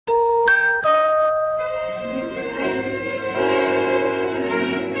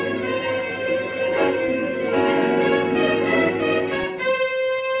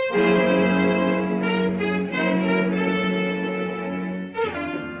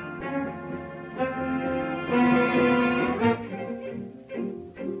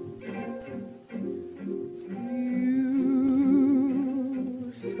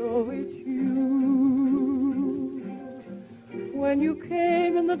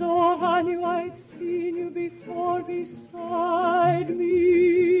the door, I knew I'd seen you before beside me.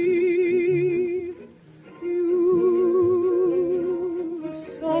 You,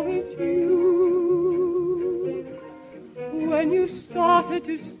 so it's you. When you started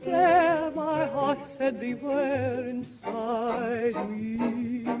to stare, my heart said beware inside me.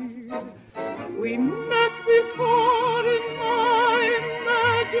 We met before in my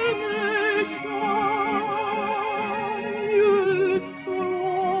imagination. Your lips were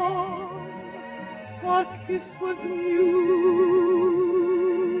warm, our kiss was new.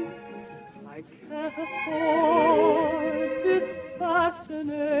 I can't afford this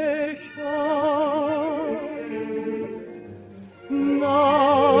fascination.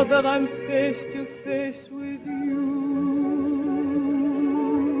 Now that I'm face to face with you,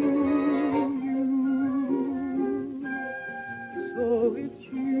 so it's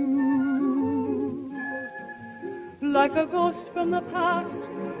you. Like a ghost from the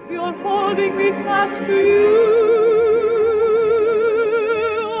past, you're holding me fast to you.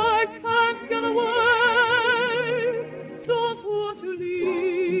 I can't get away, don't want to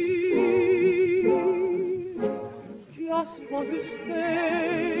leave. Just want to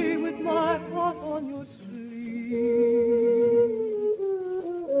stay with my heart on your sleeve.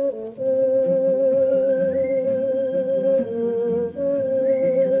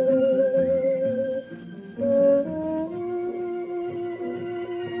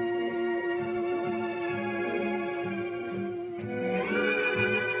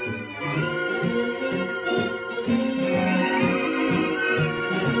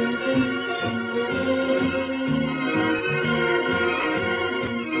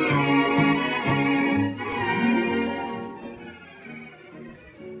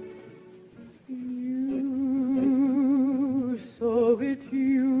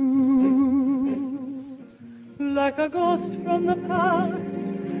 Like a ghost from the past,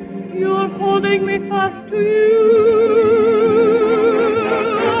 you're holding me fast to you.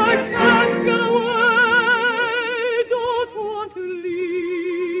 I can't get away, don't want to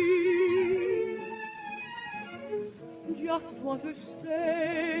leave. Just want to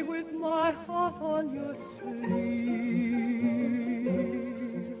stay with my heart on your sleeve.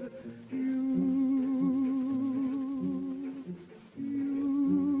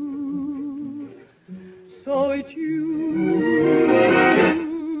 So it's you,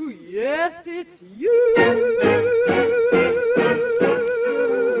 yes, it's you.